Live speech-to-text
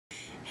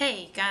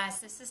Hey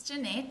guys, this is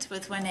Jeanette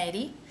with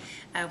 180.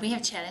 We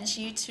have challenged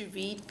you to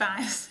read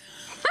five.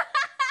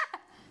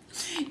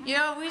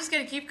 We're just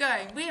going to keep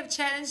going. We have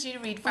challenged you to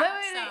read five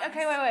songs.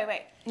 Okay,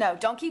 wait. No,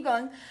 don't keep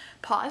going.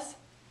 Pause.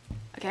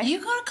 Okay. You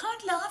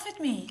can't laugh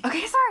at me.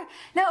 Okay, sorry.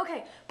 No,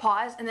 okay.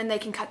 Pause, and then they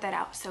can cut that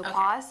out. So okay.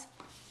 Pause.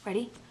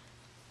 Ready?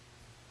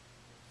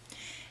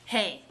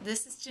 Hey,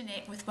 this is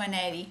Jeanette with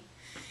 180.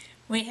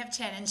 We have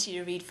challenged you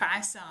to read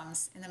 5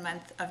 psalms in the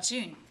month of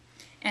June.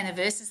 And the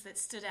verses that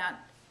stood out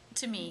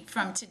to me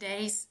from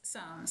today's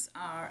psalms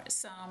are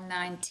Psalm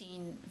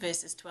 19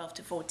 verses 12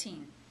 to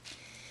 14.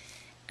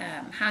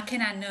 How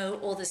can I know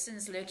all the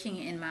sins lurking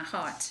in my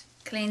heart?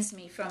 Cleanse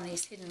me from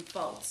these hidden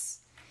faults.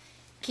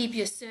 Keep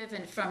your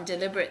servant from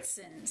deliberate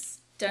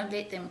sins. Don't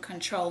let them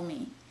control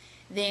me.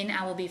 Then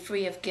I will be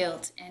free of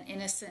guilt and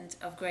innocent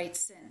of great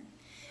sin.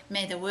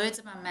 May the words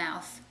of my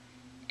mouth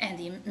and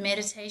the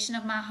meditation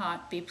of my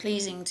heart be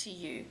pleasing to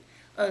you,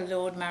 O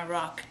Lord, my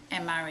rock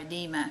and my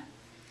redeemer.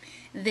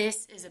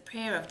 This is a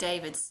prayer of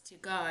David's to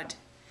God.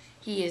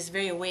 He is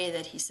very aware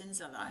that he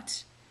sins a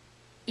lot,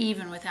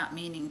 even without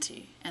meaning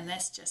to, and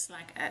that's just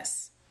like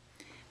us.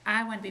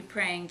 I want to be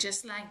praying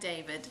just like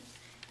David,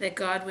 that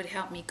God would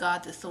help me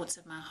guard the thoughts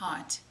of my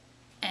heart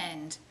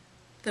and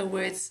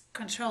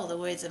control the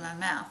words of my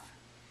mouth,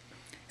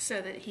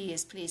 so that he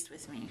is pleased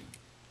with me.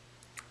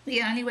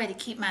 The only way to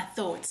keep my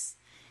thoughts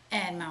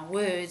and my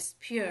words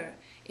pure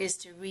is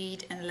to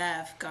read and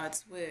love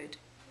God's word.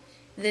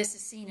 This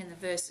is seen in the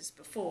verses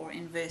before,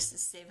 in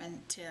verses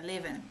 7 to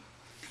 11.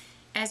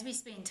 As we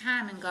spend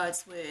time in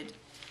God's word,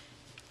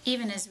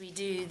 even as we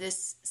do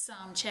this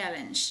psalm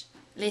challenge,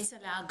 let's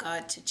allow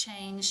God to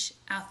change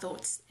our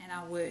thoughts and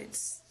our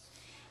words.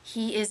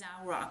 He is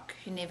our rock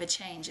who never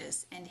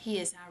changes, and he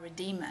is our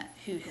redeemer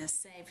who has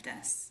saved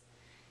us.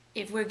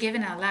 If we're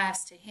giving our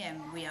lives to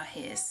him, we are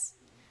his.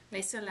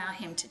 Let's allow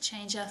him to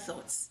change our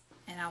thoughts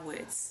and our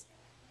words.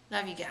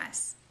 Love you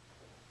guys.